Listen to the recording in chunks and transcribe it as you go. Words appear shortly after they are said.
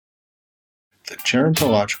the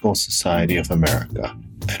Gerontological Society of America,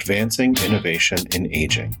 Advancing Innovation in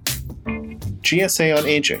Aging. GSA on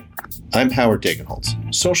Aging. I'm Howard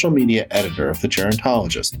Degenholtz, social media editor of The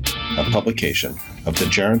Gerontologist, a publication of the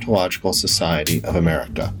Gerontological Society of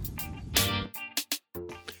America.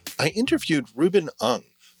 I interviewed Reuben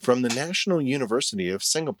from the National University of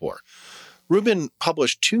Singapore. Reuben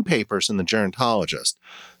published 2 papers in The Gerontologist,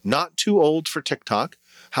 Not Too Old for TikTok,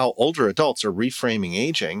 How Older Adults Are Reframing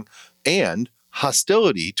Aging, and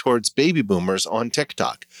Hostility Towards Baby Boomers on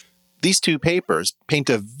TikTok. These 2 papers paint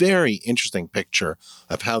a very interesting picture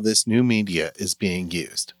of how this new media is being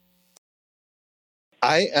used.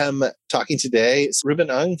 I am talking today with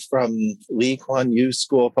Reuben from Lee Kuan Yew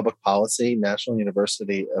School of Public Policy, National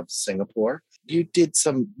University of Singapore. You did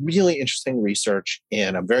some really interesting research,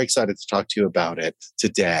 and I'm very excited to talk to you about it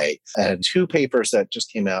today. And 2 papers that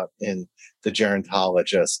just came out in The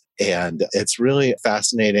Gerontologist, and it's really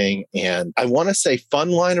fascinating. And I want to say fun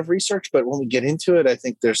line of research, but when we get into it, I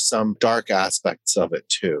think there's some dark aspects of it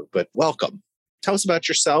too. But welcome. Tell us about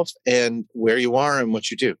yourself and where you are and what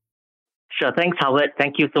you do. Sure. Thanks, Howard.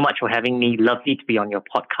 Thank you so much for having me. Lovely to be on your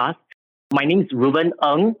podcast. My name is Reuben.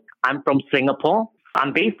 I'm from Singapore.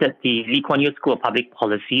 I'm based at the Lee Kuan Yew School of Public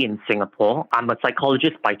Policy in Singapore. I'm a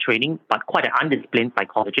psychologist by training, but quite an undisciplined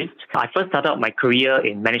psychologist. I first started out my career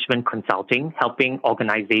in management consulting, helping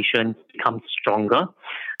organizations become stronger,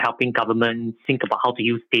 helping governments think about how to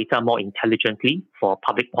use data more intelligently for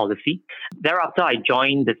public policy. Thereafter, I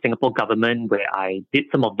joined the Singapore government, where I did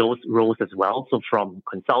some of those roles as well. So from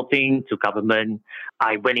consulting to government,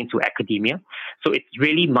 I went into academia. So it's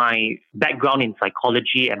really my background in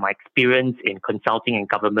psychology and my experience in consulting and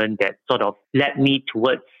government that sort of led me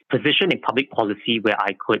towards position in public policy, where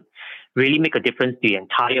I could really make a difference to the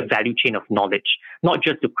entire value chain of knowledge, not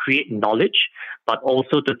just to create knowledge, but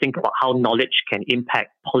also to think about how knowledge can impact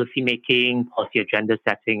policy making, policy agenda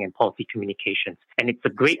setting, and policy communications. And it's a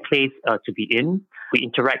great place to be in. We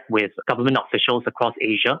interact with government officials across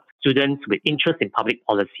Asia, students with interest in public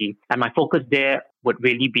policy. And my focus there would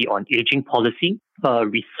really be on aging policy,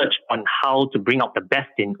 research on how to bring out the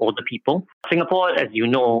best in older people. Singapore, as you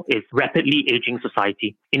know, is rapidly aging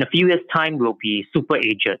society. In a few years' time, we'll be super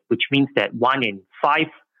aged, which means that 1 in 5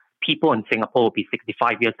 people in Singapore will be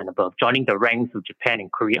 65 years and above, joining the ranks of Japan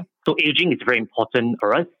and Korea. So aging is very important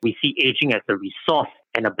for us. We see aging as a resource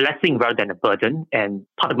and a blessing rather than a burden. And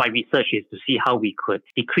part of my research is to see how we could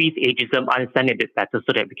decrease ageism, understand it a bit better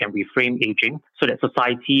so that we can reframe aging, so that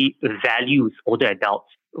society values older adults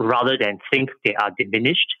rather than think they are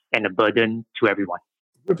diminished and a burden to everyone.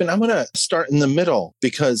 Reuben, I'm going to start in the middle,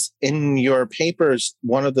 because in your papers,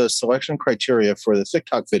 one of the selection criteria for the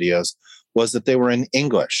TikTok videos was that they were in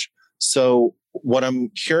English. So what I'm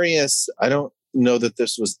curious, I don't know that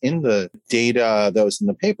this was in the data that was in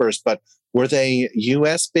the papers, but were they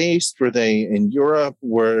US based? Were they in Europe?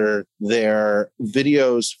 Were there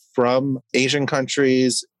videos from Asian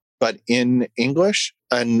countries, but in English?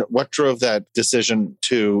 And what drove that decision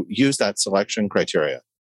to use that selection criteria?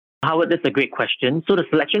 Howard, that's a great question. So the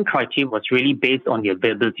selection criteria was really based on the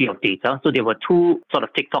availability of data. So there were 2 sort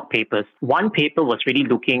of TikTok papers. One paper was really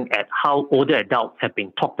looking at how older adults have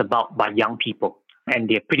been talked about by young people, and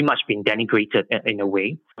they've pretty much been denigrated in a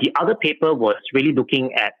way. The other paper was really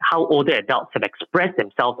looking at how older adults have expressed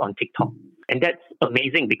themselves on TikTok. And that's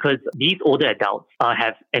amazing, because these older adults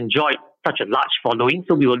have enjoyed such a large following.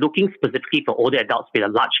 So we were looking specifically for older adults with a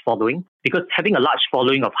large following, because having a large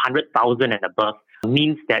following of 100,000 and above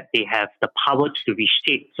means that they have the power to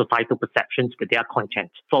reshape societal perceptions with their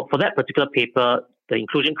content. For that particular paper, the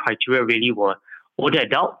inclusion criteria really were older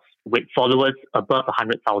adults with followers above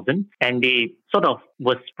 100,000. And they sort of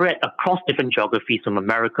were spread across different geographies, from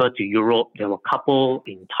America to Europe. There were a couple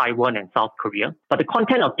in Taiwan and South Korea. But the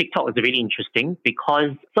content of TikTok was really interesting,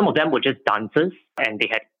 because some of them were just dancers and they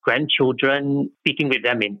had grandchildren speaking with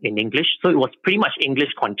them in English. So it was pretty much English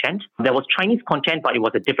content. There was Chinese content, but it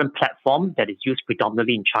was a different platform that is used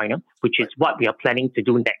predominantly in China, which is what we are planning to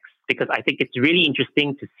do next. Because I think it's really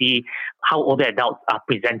interesting to see how older adults are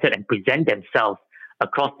presented and present themselves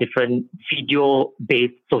across different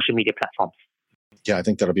video-based social media platforms. Yeah, I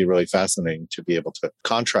think that'll be really fascinating to be able to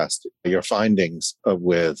contrast your findings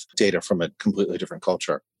with data from a completely different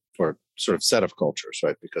culture, or sort of set of cultures,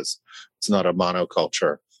 right? Because it's not a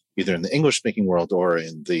monoculture, either in the English-speaking world or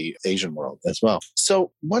in the Asian world as well.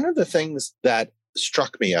 So one of the things that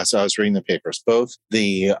struck me as I was reading the papers, both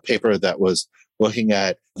the paper that was looking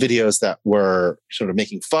at videos that were sort of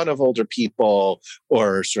making fun of older people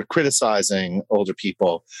or sort of criticizing older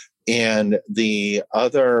people, And the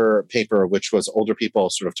other paper, which was older people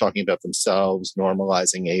sort of talking about themselves,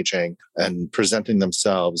 normalizing aging and presenting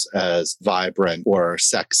themselves as vibrant or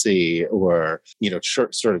sexy or,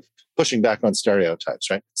 sort of pushing back on stereotypes,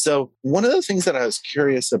 right? So one of the things that I was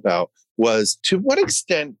curious about was, to what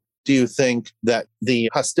extent do you think that the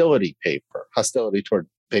hostility paper, hostility toward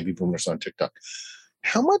baby boomers on TikTok,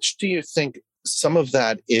 how much do you think some of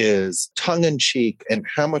that is tongue-in-cheek and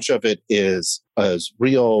how much of it is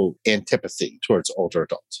real antipathy towards older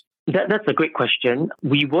adults? That's a great question.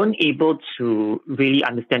 We weren't able to really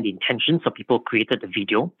understand the intentions of people who created the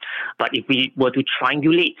video. But if we were to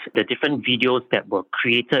triangulate the different videos that were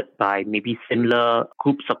created by maybe similar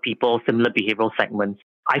groups of people, similar behavioral segments,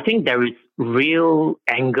 I think there is real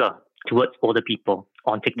anger towards older people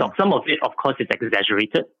on TikTok. Some of it, of course, is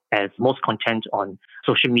exaggerated, as most content on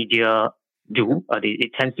social media do.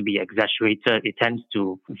 It tends to be exaggerated. It tends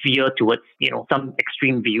to veer towards, some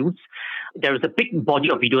extreme views. There is a big body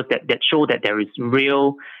of videos that show that there is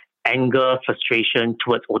real anger, frustration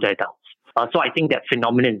towards older adults. So I think that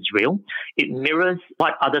phenomenon is real. It mirrors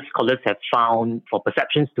what other scholars have found for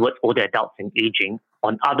perceptions towards older adults and aging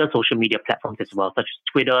on other social media platforms as well, such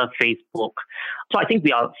as Twitter, Facebook. So I think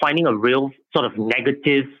we are finding a real sort of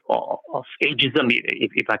negative of ageism,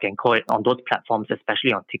 if I can call it, on those platforms,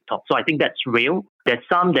 especially on TikTok. So I think that's real. There's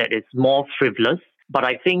some that is more frivolous, but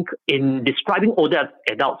I think in describing older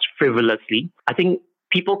adults frivolously, I think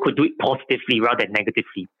people could do it positively rather than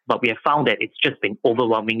negatively. But we have found that it's just been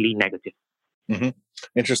overwhelmingly negative. Mm-hmm.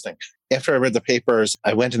 Interesting. After I read the papers,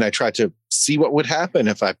 I went and I tried to see what would happen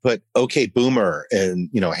if I put OK Boomer and,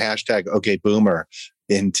 hashtag OK Boomer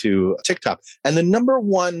into TikTok. And the number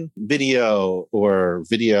one video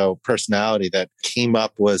personality that came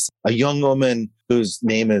up was a young woman whose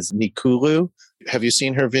name is Nikulu. Have you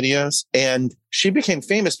seen her videos? And she became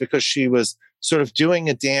famous because she was sort of doing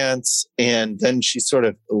a dance and then she sort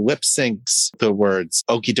of lip syncs the words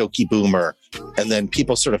okie dokie boomer. And then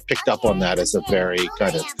people sort of picked up on that as a very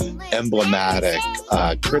kind of emblematic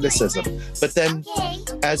criticism. But then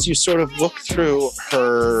as you sort of look through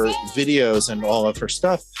her videos and all of her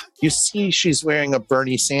stuff, you see she's wearing a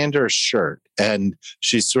Bernie Sanders shirt and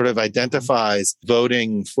she sort of identifies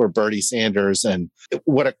voting for Bernie Sanders. And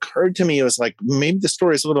what occurred to me was like, maybe the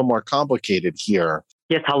story is a little more complicated here.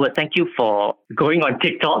 Yes, Howard, thank you for going on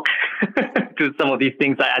TikTok to some of these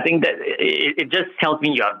things. I think that it just tells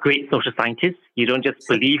me you're a great social scientist. You don't just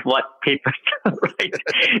believe what papers right?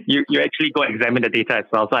 You actually go examine the data as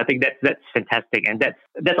well. So I think that's fantastic. And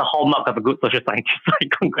that's a hallmark of a good social scientist. So I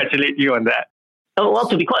congratulate you on that. Well,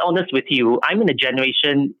 to be quite honest with you, I'm in a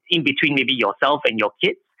generation in between maybe yourself and your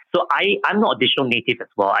kids. So I'm not a digital native as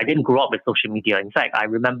well. I didn't grow up with social media. In fact, I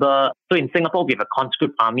remember, so in Singapore, we have a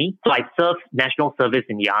conscript army. So I served national service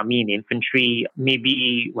in the army, in the infantry,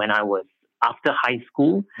 maybe when I was after high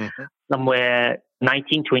school, somewhere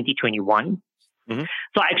 19, 20, 21. Mm-hmm.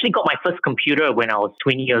 So I actually got my first computer when I was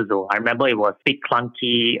 20 years old. I remember it was big,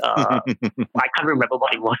 clunky. I can't remember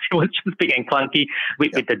what it was. It was just big and clunky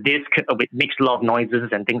with the disc, with makes a lot of noises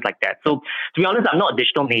and things like that. So to be honest, I'm not a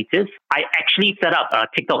digital native. I actually set up a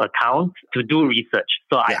TikTok account to do research.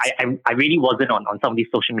 So yes. I really wasn't on some of these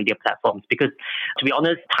social media platforms because, to be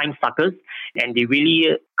honest, time suckers, and they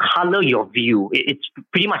really color your view. It's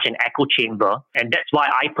pretty much an echo chamber. And that's why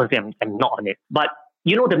I personally am not on it. But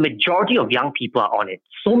the majority of young people are on it.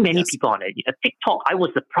 So many people on it. TikTok, I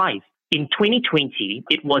was surprised. In 2020,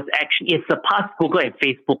 it surpassed Google and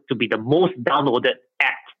Facebook to be the most downloaded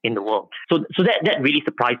app in the world. So that really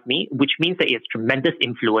surprised me, which means that it has tremendous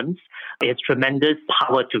influence. It has tremendous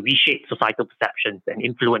power to reshape societal perceptions and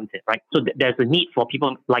influence it, right? So there's a need for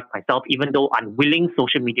people like myself, even though unwilling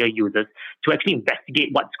social media users, to actually investigate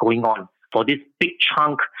what's going on for this big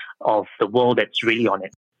chunk of the world that's really on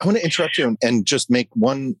it. I want to interrupt you and just make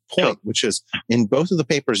one point, which is in both of the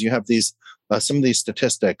papers, you have these some of these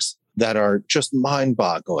statistics that are just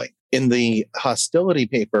mind-boggling. In the hostility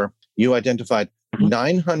paper, you identified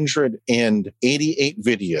 988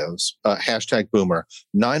 videos, hashtag boomer,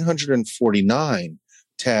 949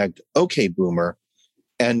 tagged OK Boomer,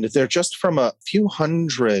 and they're just from a few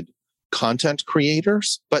hundred content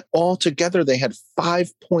creators, but altogether they had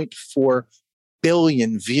 5.4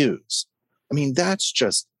 billion views. I mean, that's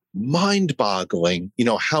just mind-boggling,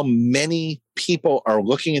 how many people are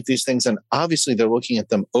looking at these things. And obviously they're looking at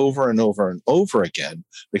them over and over and over again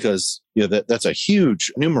because that's a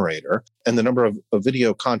huge numerator. And the number of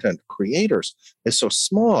video content creators is so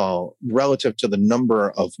small relative to the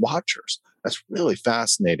number of watchers. That's really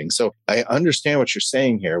fascinating. So I understand what you're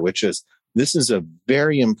saying here, which is this is a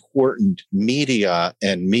very important media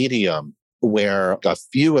and medium where a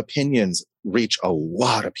few opinions reach a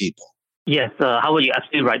lot of people. Yes, Howard, you're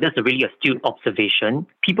absolutely right. That's a really astute observation.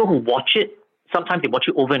 People who watch it, sometimes they watch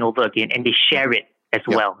it over and over again and they share it as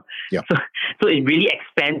well. Yeah. So it really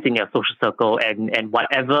expands in your social circle, and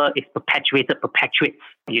whatever is perpetuates,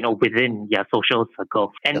 within your social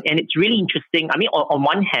circle. And it's really interesting. I mean, on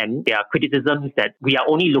one hand, there are criticisms that we are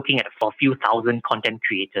only looking at for a few thousand content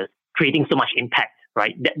creators creating so much impact.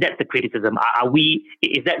 Right, that's the criticism.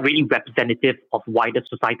 Is that really representative of wider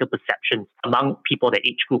societal perceptions among people that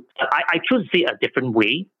age group? I choose to say a different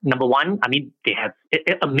way. Number one, I mean, they have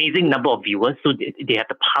an amazing number of viewers, so they have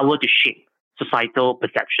the power to shape societal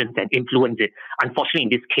perceptions and influence it. Unfortunately, in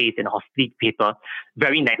this case, in a hostility paper,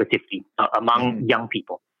 very negatively among young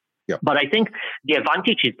people. Yeah. But I think the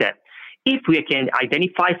advantage is that if we can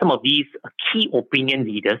identify some of these key opinion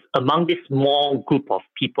leaders among this small group of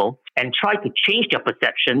people and try to change their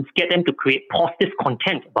perceptions, get them to create positive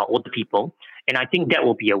content about older people, and I think that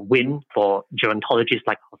will be a win for gerontologists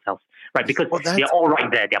like ourselves, right? Because they're all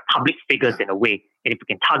right there. They're public figures in a way. And if we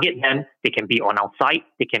can target them, they can be on our side.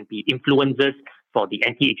 They can be influencers for the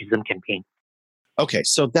anti-ageism campaign. Okay,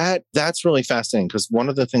 so that's really fascinating, because one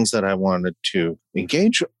of the things that I wanted to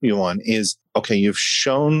engage you on is, okay, you've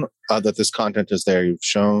shown that this content is there. You've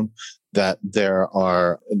shown that there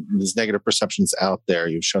are these negative perceptions out there.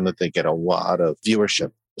 You've shown that they get a lot of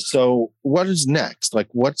viewership. So what is next? Like,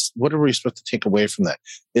 what are we supposed to take away from that?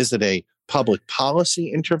 Is it a public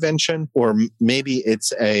policy intervention, or maybe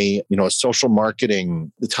it's a social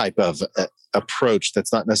marketing type of approach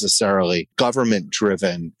that's not necessarily government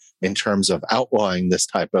driven in terms of outlawing this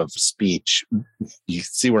type of speech? You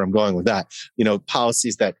see where I'm going with that.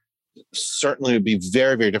 Policies that certainly would be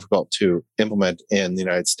very, very difficult to implement in the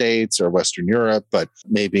United States or Western Europe, but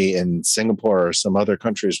maybe in Singapore or some other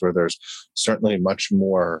countries where there's certainly much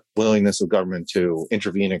more willingness of government to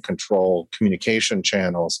intervene and control communication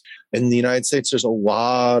channels. In the United States, there's a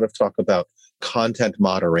lot of talk about content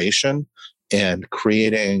moderation and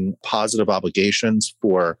creating positive obligations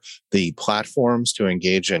for the platforms to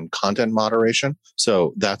engage in content moderation.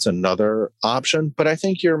 So that's another option. But I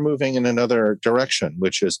think you're moving in another direction,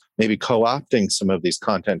 which is maybe co-opting some of these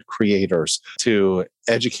content creators to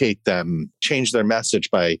educate them, change their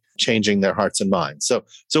message by changing their hearts and minds.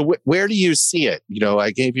 So where do you see it?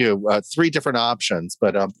 I gave you 3 different options,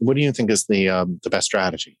 but what do you think is the best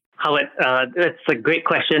strategy? Howard, that's a great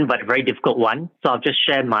question, but a very difficult one. So I'll just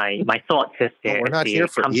share my thoughts. We're not here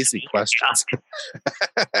for easy questions.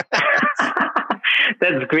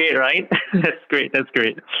 That's great, right? That's great.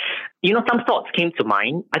 Some thoughts came to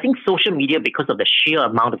mind. I think social media, because of the sheer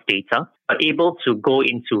amount of data, are able to go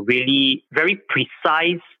into really very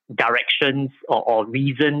precise directions or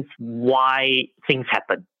reasons why things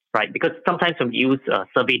happen. Right, because sometimes when we use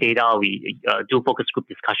survey data, we do focus group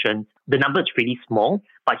discussions, the number is really small.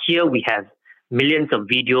 But here we have millions of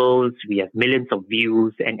videos, we have millions of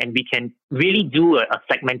views, and we can really do a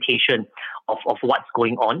segmentation of what's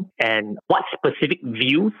going on and what specific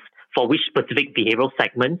views for which specific behavioral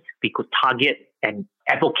segments we could target and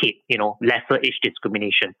advocate, lesser age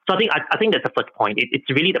discrimination. So I think that's the first point. It's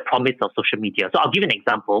really the promise of social media. So I'll give an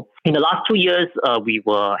example. In the last 2 years, we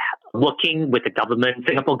were working with the government,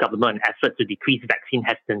 Singapore government, on efforts to decrease vaccine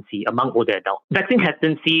hesitancy among older adults. Vaccine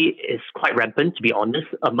hesitancy is quite rampant, to be honest,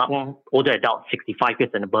 among older adults 65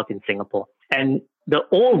 years and above in Singapore. And the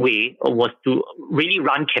old way was to really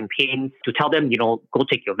run campaigns to tell them, go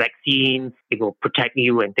take your vaccines, it will protect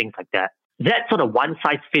you and things like that. That sort of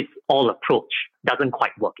one-size-fits-all approach doesn't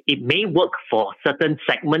quite work. It may work for certain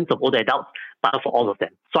segments of older adults, but not for all of them.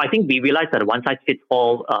 So I think we realized that a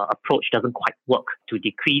one-size-fits-all approach doesn't quite work to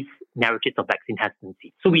decrease narratives of vaccine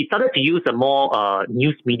hesitancy. So we started to use a more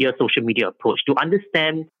news media, social media approach to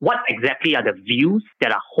understand what exactly are the views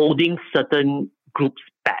that are holding certain groups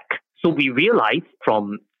back. So we realized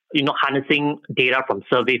from harnessing data from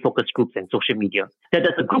survey focus groups and social media, that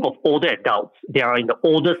there's a group of older adults. They are in the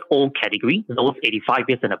oldest old category, those 85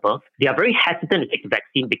 years and above. They are very hesitant to take the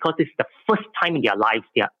vaccine because it's the first time in their lives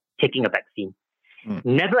they are taking a vaccine.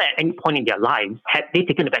 Never at any point in their lives had they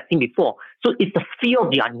taken the vaccine before. So it's the fear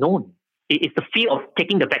of the unknown. It's the fear of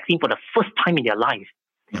taking the vaccine for the first time in their life.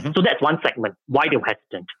 So that's one segment, why they were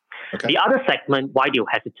hesitant. Okay. The other segment, why they were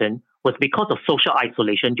hesitant, was because of social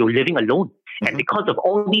isolation. They were living alone. And because of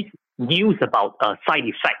all these news about side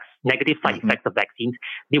effects, negative side effects of vaccines,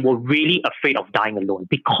 they were really afraid of dying alone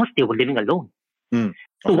because they were living alone.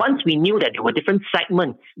 So once we knew that there were different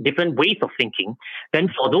segments, different ways of thinking, then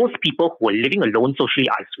for those people who were living alone, socially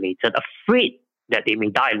isolated, afraid that they may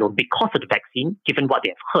die alone because of the vaccine, given what they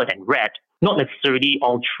have heard and read, not necessarily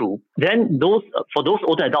all true, then for those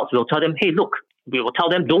older adults, we'll tell them, hey, look, we will tell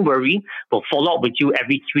them, don't worry, we'll follow up with you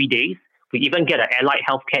every 3 days. We even get an allied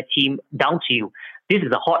healthcare team down to you. This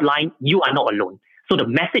is a hotline. You are not alone. So the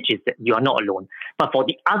message is that you are not alone. But for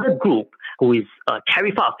the other group who is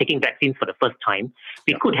terrified of taking vaccines for the first time,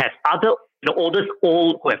 we could have other oldest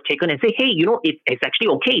old who have taken and say, hey, it's actually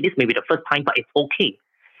okay. This may be the first time, but it's okay.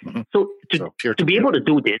 Mm-hmm. So to be able to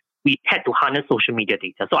do this, we had to harness social media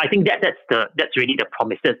data. So I think that's really the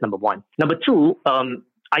promise. That's number one. Number two,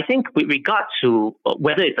 I think with regard to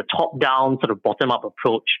whether it's a top-down sort of bottom-up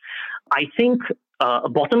approach, I think a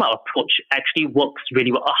bottom-up approach actually works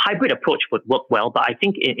really well. A hybrid approach would work well, but I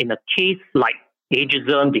think in a case like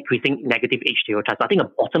ageism, decreasing negative age stereotypes, I think a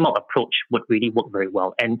bottom-up approach would really work very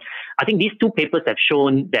well. And I think these two papers have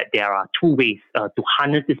shown that there are two ways to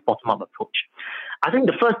harness this bottom-up approach. I think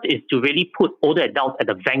the first is to really put older adults at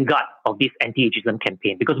the vanguard of this anti-ageism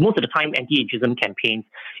campaign, because most of the time anti-ageism campaigns,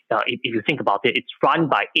 if you think about it, it's run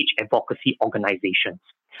by age advocacy organizations.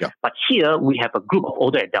 Yeah. But here we have a group of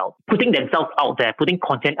older adults putting themselves out there, putting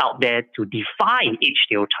content out there to defy age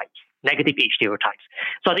stereotypes, negative age stereotypes.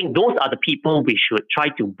 So I think those are the people we should try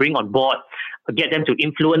to bring on board, get them to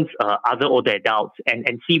influence other older adults and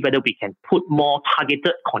see whether we can put more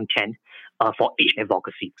targeted content for age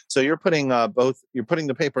advocacy. So you're putting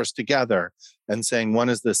the papers together and saying one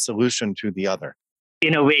is the solution to the other.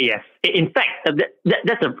 In a way, yes. In fact,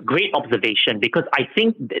 that's a great observation, because I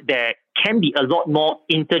think there can be a lot more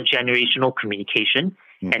intergenerational communication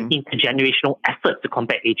and intergenerational efforts to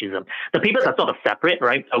combat ageism. The papers are sort of separate,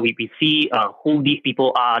 right? So we see who these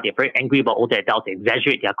people are. They're very angry about older adults. They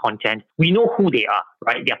exaggerate their content. We know who they are,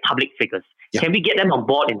 right? They're public figures. Yeah. Can we get them on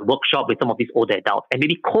board in workshop with some of these older adults and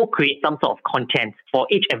maybe co-create some sort of content for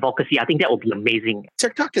age advocacy? I think that would be amazing.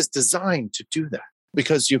 TikTok is designed to do that,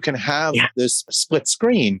 because you can have this split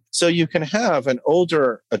screen. So you can have an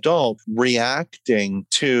older adult reacting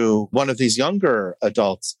to one of these younger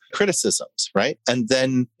adults' criticisms, right? And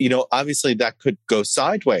then, obviously that could go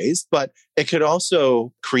sideways, but it could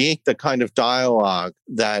also create the kind of dialogue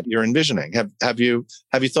that you're envisioning. Have you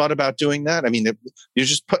thought about doing that? I mean, you're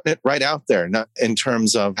just putting it right out there, not in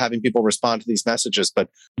terms of having people respond to these messages, but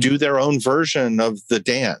do their own version of the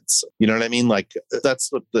dance. You know what I mean? Like,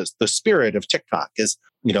 that's what the spirit of TikTok is,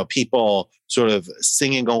 people sort of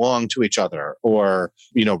singing along to each other or,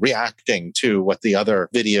 reacting to what the other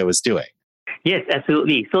video is doing. Yes,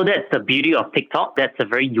 absolutely. So that's the beauty of TikTok. That's a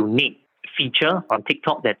very unique feature on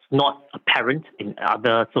TikTok that's not apparent in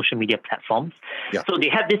other social media platforms. Yeah. So they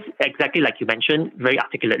have this, exactly like you mentioned, very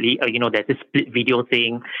articulately, there's this split video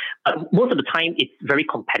thing. Most of the time, it's very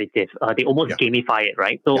competitive. They almost gamify it,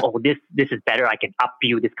 right? So, this is better, I can up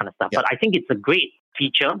you, this kind of stuff. Yeah. But I think it's a great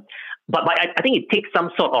feature. But I think it takes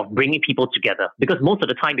some sort of bringing people together, because most of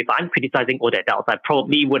the time, if I'm criticizing older adults, I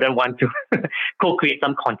probably wouldn't want to co-create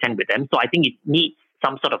some content with them. So I think it needs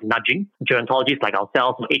some sort of nudging, gerontologists like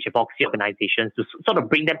ourselves, or age advocacy organizations, to sort of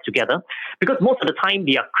bring them together, because most of the time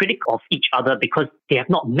they are critical of each other because they have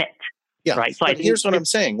not met. Yeah. Right. So here's what I'm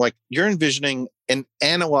saying. Like, you're envisioning an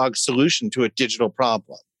analog solution to a digital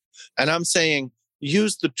problem. And I'm saying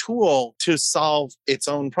use the tool to solve its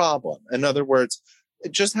own problem. In other words,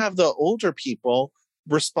 just have the older people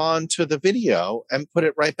respond to the video and put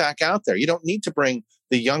it right back out there. You don't need to bring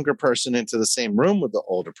the younger person into the same room with the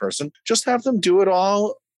older person. Just have them do it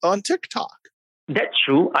all on TikTok. That's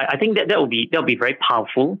true. I think that'll be very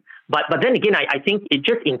powerful. But then again, I think it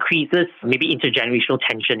just increases maybe intergenerational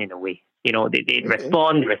tension in a way. They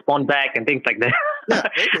respond back and things like that. Yeah,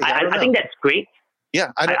 I think that's great.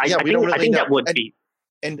 Yeah, I think that would be.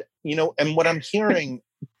 And what I'm hearing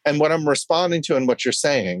and what I'm responding to and what you're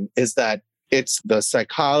saying is that it's the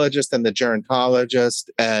psychologist and the gerontologist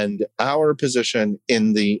and our position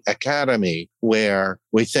in the academy where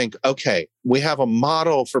we think, okay, we have a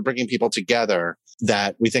model for bringing people together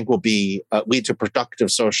that we think will be lead to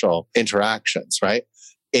productive social interactions, right?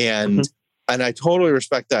 And and I totally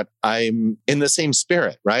respect that. I'm in the same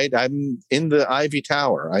spirit, right? I'm in the Ivy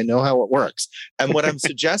Tower. I know how it works. And what I'm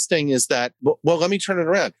suggesting is that, well, let me turn it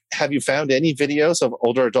around. Have you found any videos of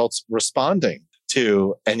older adults responding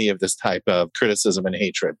to any of this type of criticism and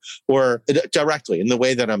hatred, or directly in the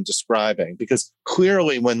way that I'm describing? Because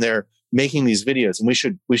clearly when they're making these videos, and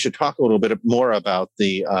we should talk a little bit more about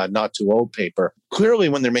the Not Too Old paper. Clearly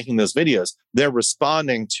when they're making those videos, they're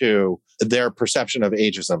responding to their perception of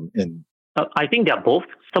ageism. I think they're both.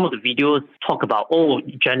 some of the videos talk about,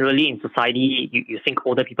 generally in society, you think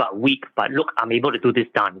older people are weak, but look, I'm able to do this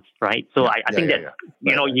dance, right? So I think that,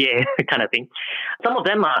 kind of thing. Some of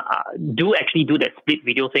them do actually do that split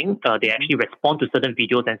video thing. They actually respond to certain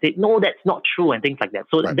videos and say, no, that's not true and things like that.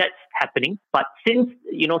 So that's happening. But since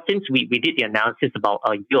we did the analysis about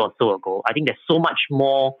a year or so ago, I think there's so much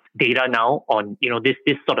more data now on,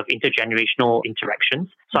 this sort of intergenerational interactions.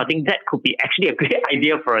 So I think that could be actually a great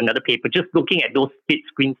idea for another paper, just looking at those split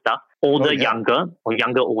screen stuff, older, younger, or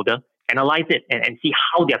younger, older, analyze it and see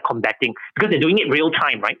how they're combating, because they're doing it real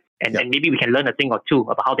time, right? And maybe we can learn a thing or two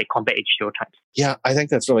about how they combat age stereotypes. Yeah, I think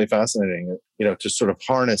that's really fascinating, to sort of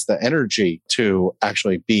harness the energy to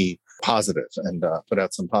actually be positive and put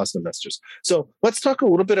out some positive messages. So let's talk a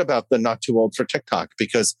little bit about the Not Too Old for TikTok,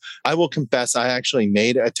 because I will confess, I actually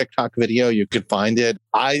made a TikTok video. You could find it.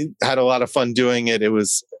 I had a lot of fun doing it.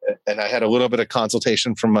 And I had a little bit of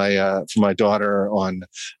consultation from my daughter on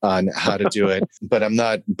how to do it. But I'm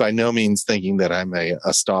not by no means thinking that I'm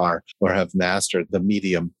a star or have mastered the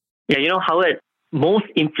medium. Yeah, Howard, most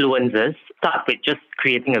influencers start with just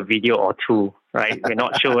creating a video or two, right? We're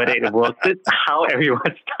not sure whether it works. It's how everyone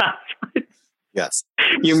starts. Yes.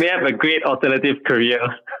 You may have a great alternative career.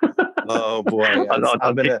 Oh boy.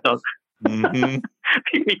 on TikTok. Mm-hmm.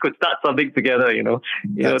 We could start something together,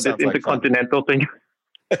 this intercontinental thing.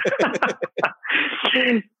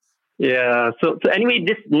 Yeah. So anyway,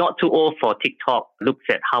 this Not Too Old for TikTok looks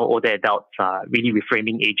at how older adults are really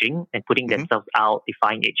reframing aging and putting themselves out,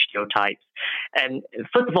 defying age stereotypes. And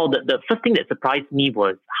first of all, the first thing that surprised me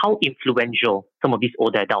was how influential some of these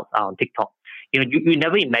older adults are on TikTok. You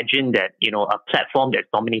never imagine that, a platform that's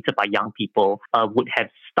dominated by young people would have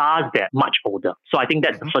stars that much older. So I think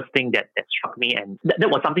that's the first thing that struck me. And that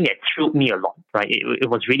was something that thrilled me a lot, right? It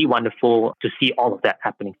was really wonderful to see all of that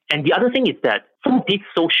happening. And the other thing is that some of these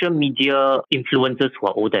social media influencers who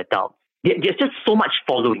are older adults, there's just so much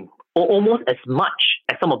following, or almost as much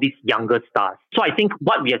as some of these younger stars. So I think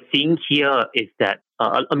what we are seeing here is that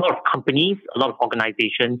a lot of companies, a lot of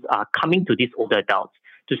organizations are coming to these older adults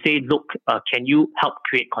to say, look, can you help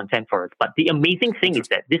create content for us? But the amazing thing is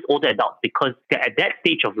that these older adults, because they're at that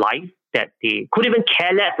stage of life that they could even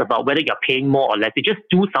care less about whether you're paying more or less. They just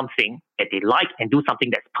do something that they like and do something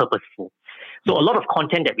that's purposeful. So a lot of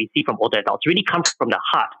content that we see from older adults really comes from the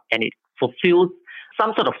heart, and it fulfills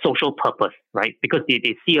some sort of social purpose, right? Because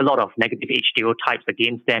they see a lot of negative age stereotypes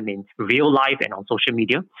against them in real life and on social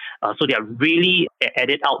media. So they are really at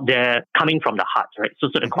it out there, coming from the heart, right? So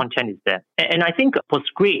the content is there. And I think what's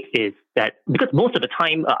great is that because most of the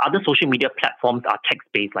time, other social media platforms are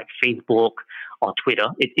text-based, like Facebook or Twitter.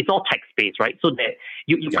 It's all text-based, right? So that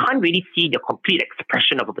you can't really see the complete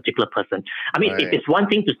expression of a particular person. I mean, it's one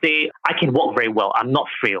thing to say, I can walk very well, I'm not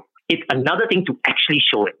frail. It's another thing to actually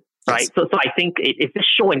show it. Right. So I think it's a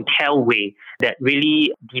show and tell way that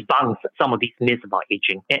really debunks some of these myths about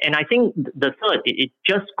aging. And I think the third, it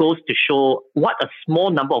just goes to show what a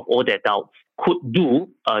small number of older adults could do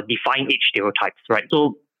defying age stereotypes, right?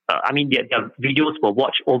 So, their videos were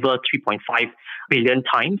watched over 3.5 billion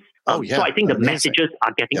times. So I think the messages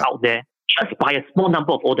are getting out there just by a small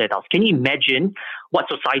number of older adults. Can you imagine what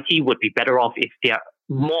society would be better off if there are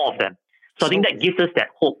more of them? So I think that gives us that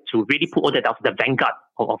hope to really put older adults at the vanguard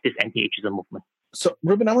of this anti-ageism movement. So,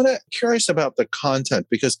 Reuben, I'm curious about the content,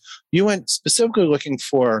 because you went specifically looking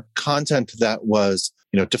for content that was,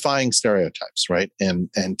 defying stereotypes, right? And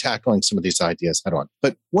tackling some of these ideas head on.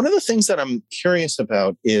 But one of the things that I'm curious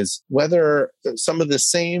about is whether some of the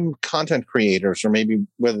same content creators, or maybe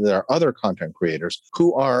whether there are other content creators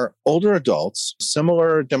who are older adults,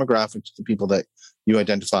 similar demographic to the people that you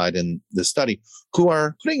identified in the study, who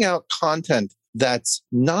are putting out content that's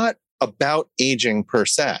not about aging per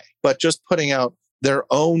se, but just putting out their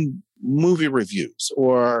own movie reviews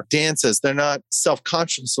or dances. They're not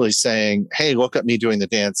self-consciously saying, hey, look at me doing the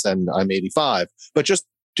dance and I'm 85, but just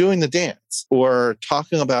doing the dance or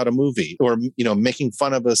talking about a movie or, making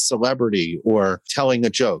fun of a celebrity or telling a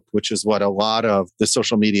joke, which is what a lot of the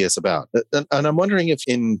social media is about. And I'm wondering if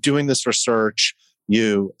in doing this research,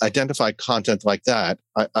 you identify content like that.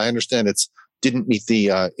 I understand didn't meet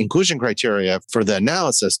the inclusion criteria for the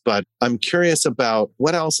analysis, but I'm curious about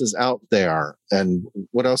what else is out there and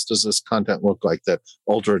what else does this content look like that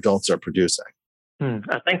older adults are producing?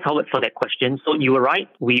 Thanks, Howard, for that question. So you were right.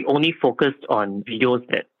 We only focused on videos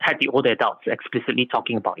that had the older adults explicitly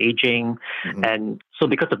talking about aging. And so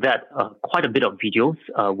because of that, quite a bit of videos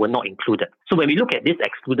were not included. So when we look at this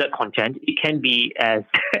excluded content, it can be as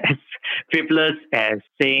frivolous as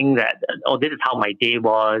saying that, oh, this is how my day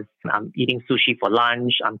was. I'm eating sushi for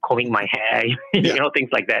lunch. I'm combing my hair, things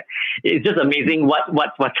like that. It's just amazing what's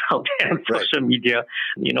out there on social media,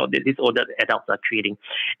 that these older adults are creating.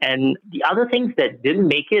 And the other things that didn't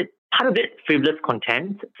make it, part of it, frivolous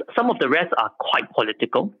content. Some of the rest are quite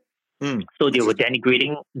political. So they were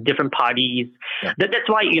denigrating different parties. Yeah. That's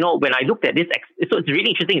why, when I looked at this, so it's really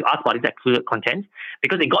interesting you ask about this excluded content,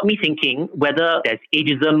 because it got me thinking whether there's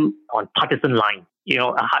ageism on partisan lines.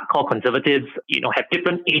 Hardcore conservatives, have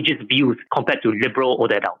different ageist views compared to liberal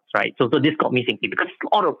older adults, right? So this got me thinking, because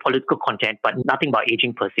it's a lot of political content, but nothing about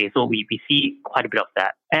aging per se. So we see quite a bit of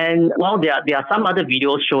that. And while there are some other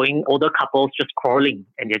videos showing older couples just quarreling,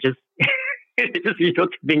 and they're just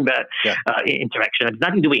videotaping that interaction. It's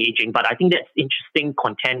nothing to do with aging, but I think that's interesting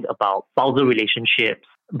content about spousal relationships.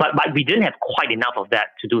 But we didn't have quite enough of that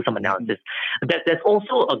to do some analysis. There's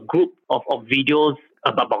also a group of videos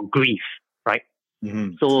about grief, right?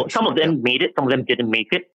 So some of them made it, some of them didn't make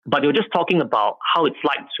it, but they were just talking about how it's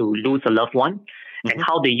like to lose a loved one and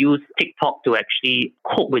how they use TikTok to actually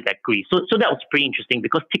cope with that grief. So that was pretty interesting,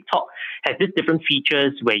 because TikTok has these different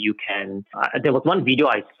features where you can, there was one video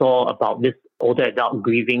I saw about this older adult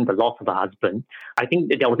grieving the loss of her husband. I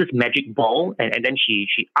think that there was this magic ball, and then she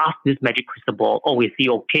asked this magic crystal ball, oh, is he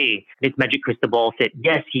okay? This magic crystal ball said,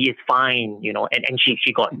 yes, he is fine, and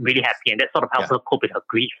she got really happy, and that sort of helped her cope with her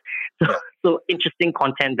grief. So interesting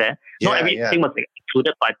content there. Not everything was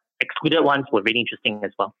excluded, but excluded ones were really interesting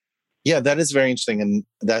as well. Yeah, that is very interesting. And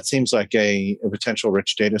that seems like a potential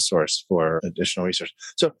rich data source for additional research.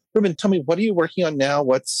 So, Reuben, tell me, what are you working on now?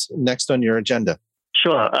 What's next on your agenda?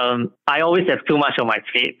 Sure. I always have too much on my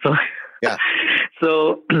plate. So,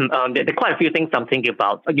 So there are quite a few things I'm thinking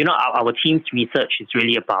about. Our team's research is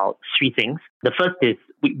really about three things. The first is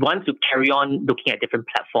we want to carry on looking at different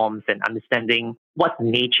platforms and understanding what's the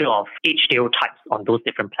nature of age stereotypes on those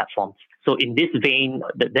different platforms. So in this vein,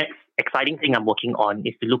 the next exciting thing I'm working on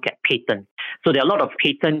is to look at patents. So there are a lot of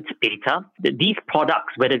patent data. These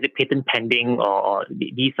products, whether it's patent pending or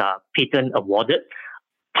these are patent awarded,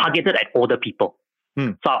 targeted at older people.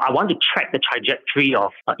 So I want to track the trajectory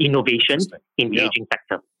of innovation in the aging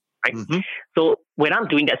sector. Right? So when I'm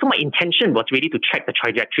doing that, so my intention was really to track the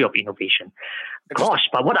trajectory of innovation. Gosh,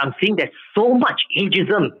 but what I'm seeing, there's so much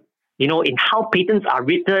ageism, in how patents are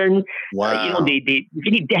written. Wow. They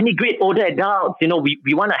really denigrate older adults.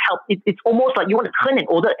 We want to help. It's almost like you want to turn an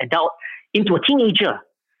older adult into a teenager.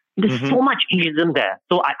 There's so much ageism there.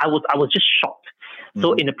 So I was just shocked.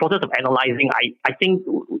 So in the process of analyzing, I think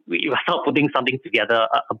we start putting something together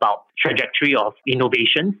about trajectory of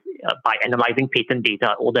innovations by analyzing patent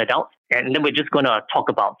data older adults. And then we're just going to talk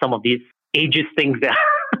about some of these ageist things that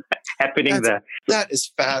are happening there. That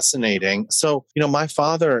is fascinating. So, my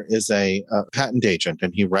father is a patent agent,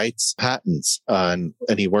 and he writes patents and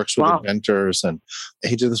he works with inventors. And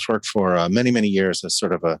he did this work for many, many years as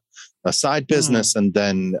sort of a side business. And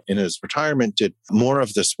then in his retirement did more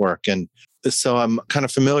of this work. And so I'm kind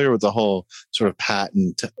of familiar with the whole sort of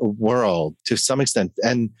patent world to some extent.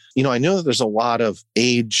 And, I know that there's a lot of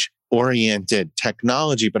age-oriented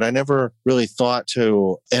technology, but I never really thought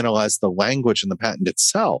to analyze the language in the patent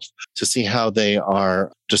itself to see how they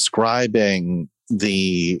are describing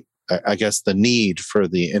the need for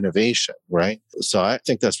the innovation, right? So I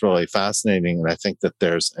think that's really fascinating. And I think that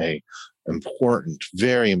there's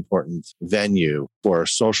very important venue for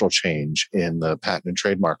social change in the Patent and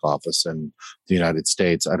Trademark Office in the United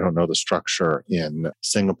States. I don't know the structure in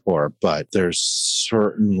Singapore, but there's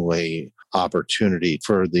certainly opportunity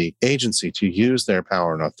for the agency to use their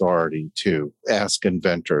power and authority to ask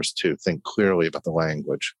inventors to think clearly about the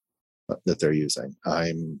language that they're using.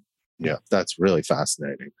 That's really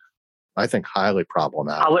fascinating. I think highly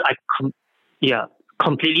problematic.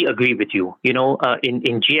 Completely agree with you. In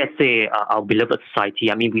GSA, our beloved society,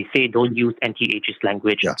 we say don't use anti-ageist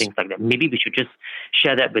language and things like that. Maybe we should just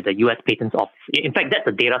share that with the US Patents Office. In fact, that's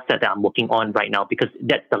a data set that I'm working on right now, because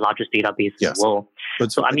that's the largest database in the world.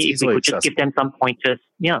 So, if we could just give them some pointers.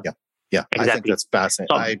 Yeah, exactly. I think that's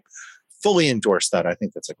fascinating. I fully endorse that. I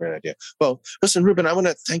think that's a great idea. Well, listen, Reuben, I want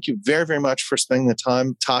to thank you very, very much for spending the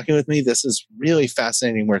time talking with me. This is really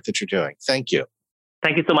fascinating work that you're doing. Thank you.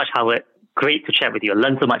 Thank you so much, Howard. Great to chat with you. I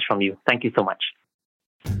learned so much from you. Thank you so much.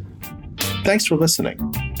 Thanks for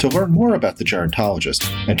listening. To learn more about The Gerontologist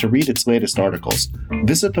and to read its latest articles,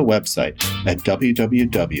 visit the website at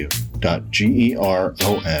www.geron.org.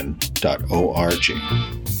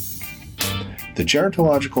 The The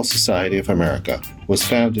Gerontological Society of America was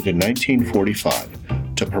founded in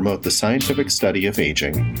 1945 to promote the scientific study of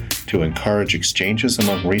aging, to encourage exchanges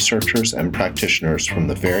among researchers and practitioners from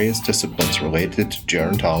the various disciplines related to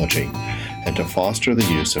gerontology, and to foster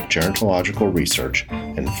the use of gerontological research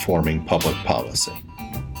in forming public policy.